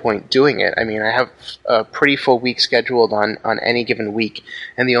breaking point doing it. I mean, I have a pretty full week scheduled on any given week,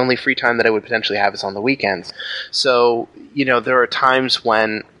 and the only free time that I would potentially have is on the weekends. So, there are times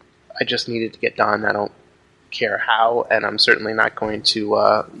when I just need it to get done. I don't care how, and I'm certainly not going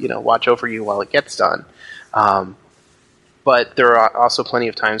to, watch over you while it gets done. But there are also plenty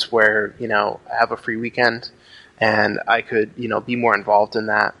of times where, I have a free weekend, and I could, be more involved in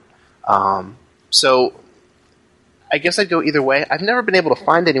that. So I guess I'd go either way. I've never been able to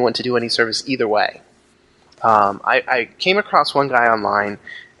find anyone to do any service either way. I came across one guy online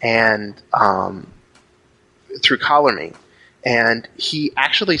and through Collar Me, and he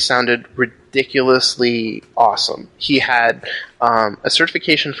actually sounded ridiculously awesome. He had a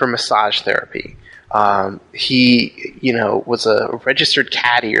certification for massage therapy. He, was a registered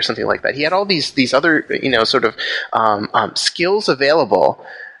caddy or something like that. He had all these other, sort of skills available.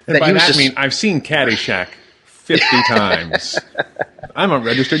 And by that I mean I've seen Caddyshack 50 times. I'm a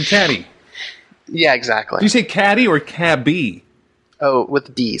registered caddy. Yeah, exactly. Do you say caddy or cabbie? Oh,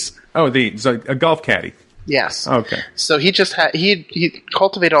 with D's. Oh, so a golf caddy. Yes. Okay. So he just had he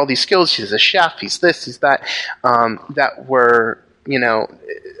cultivated all these skills. He's a chef. He's this. He's that. That were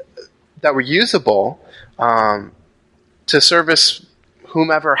that were usable to service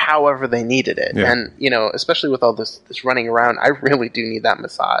whomever, however they needed it. Yeah. And especially with all this running around, I really do need that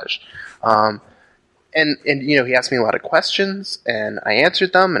massage. And he asked me a lot of questions, and I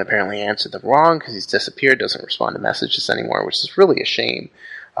answered them, and apparently I answered them wrong because he's disappeared, doesn't respond to messages anymore, which is really a shame.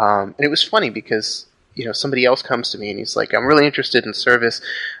 And it was funny because somebody else comes to me and he's like, I'm really interested in service,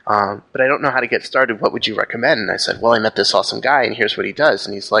 but I don't know how to get started. What would you recommend? And I said, well, I met this awesome guy, and here's what he does.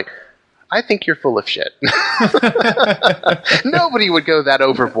 And he's like, I think you're full of shit. Nobody would go that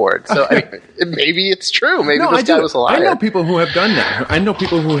overboard. So maybe it's true. Maybe this guy was a liar. I know people who have done that. I know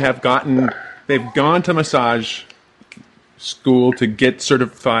people who have they've gone to massage school to get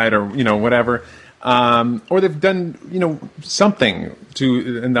certified or, whatever. Or they've done, something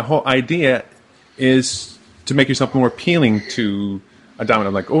and the whole idea is to make yourself more appealing to a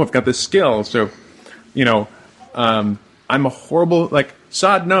dominant. Like, oh, I've got this skill. So, I'm a horrible,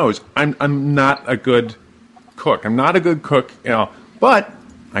 Sod knows I'm not a good cook. I'm not a good cook, but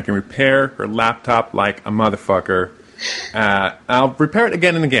I can repair her laptop like a motherfucker. I'll repair it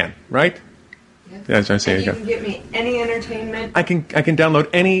again and again, right? Yes. Yeah, and you can get me any entertainment. I can download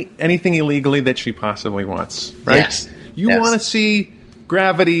anything illegally that she possibly wants, right? Yes. You want to see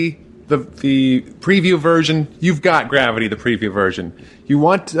Gravity, the preview version? You've got Gravity, the preview version. You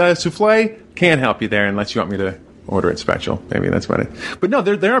want souffle? Can't help you there unless you want me to order it special. Maybe that's what it. But no,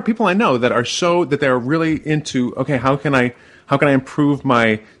 there are people I know that are they're really into. Okay, how can I improve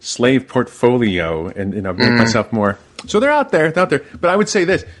my slave portfolio and make myself more? So they're out there. But I would say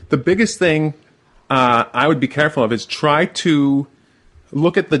this: the biggest thing I would be careful of is try to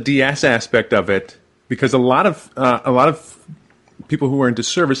look at the DS aspect of it, because a lot of people who are into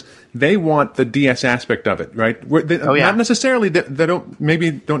service, they want the DS aspect of it, right? Not necessarily they don't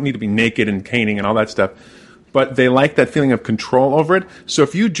need to be naked and caning and all that stuff. But they like that feeling of control over it. So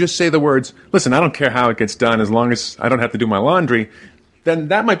if you just say the words, listen, I don't care how it gets done as long as I don't have to do my laundry, then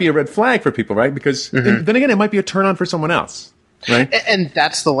that might be a red flag for people, right? Because then again, it might be a turn on for someone else, right? And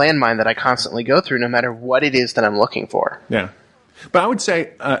that's the landmine that I constantly go through no matter what it is that I'm looking for. Yeah. But I would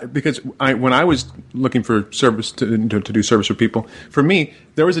say, because when I was looking for service to do service for people, for me,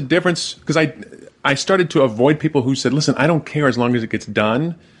 there was a difference because I started to avoid people who said, listen, I don't care as long as it gets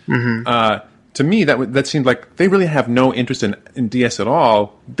done. To me, that seemed like they really have no interest in DS at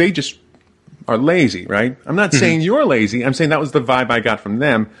all. They just are lazy, right? I'm not saying you're lazy. I'm saying that was the vibe I got from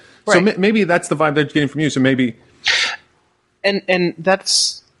them. Right. So maybe that's the vibe they're getting from you. So maybe, and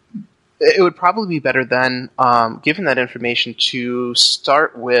it would probably be better then, given that information, to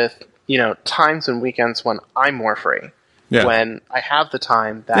start with times and weekends when I'm more free. Yeah. When I have the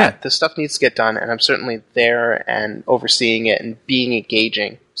time that the stuff needs to get done, and I'm certainly there and overseeing it and being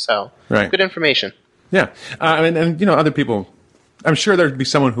engaging. So, good information. Yeah. And other people, I'm sure there'd be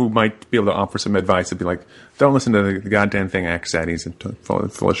someone who might be able to offer some advice. It'd be like, don't listen to the goddamn thing Axe said. He's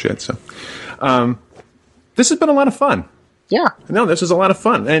full of shit. So, this has been a lot of fun. Yeah. No, this was a lot of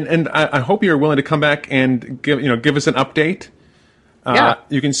fun. And I hope you're willing to come back and give us an update.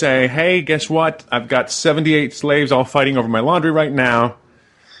 You can say, hey, guess what? I've got 78 slaves all fighting over my laundry right now.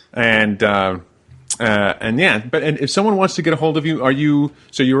 And if someone wants to get a hold of you,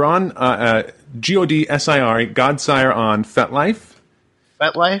 you're on Godsire, Godsire on FetLife?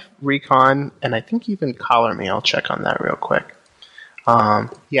 FetLife, Recon, and I think even Collar Me. I'll check on that real quick.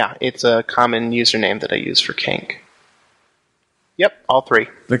 It's a common username that I use for kink. Yep, all three.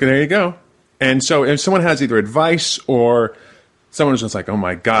 There you go. And so if someone has either advice or someone's just like, oh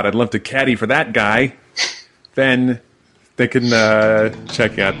my God, I'd love to caddy for that guy, then they can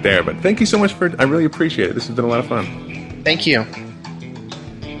check you out there. But thank you so much I really appreciate it. This has been a lot of fun. Thank you.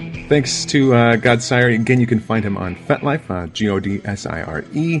 Thanks to Godsire. Again, you can find him on FetLife,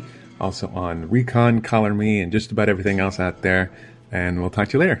 Godsire. Also on Recon, Collar Me, and just about everything else out there. And we'll talk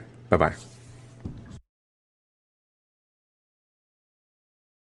to you later. Bye-bye.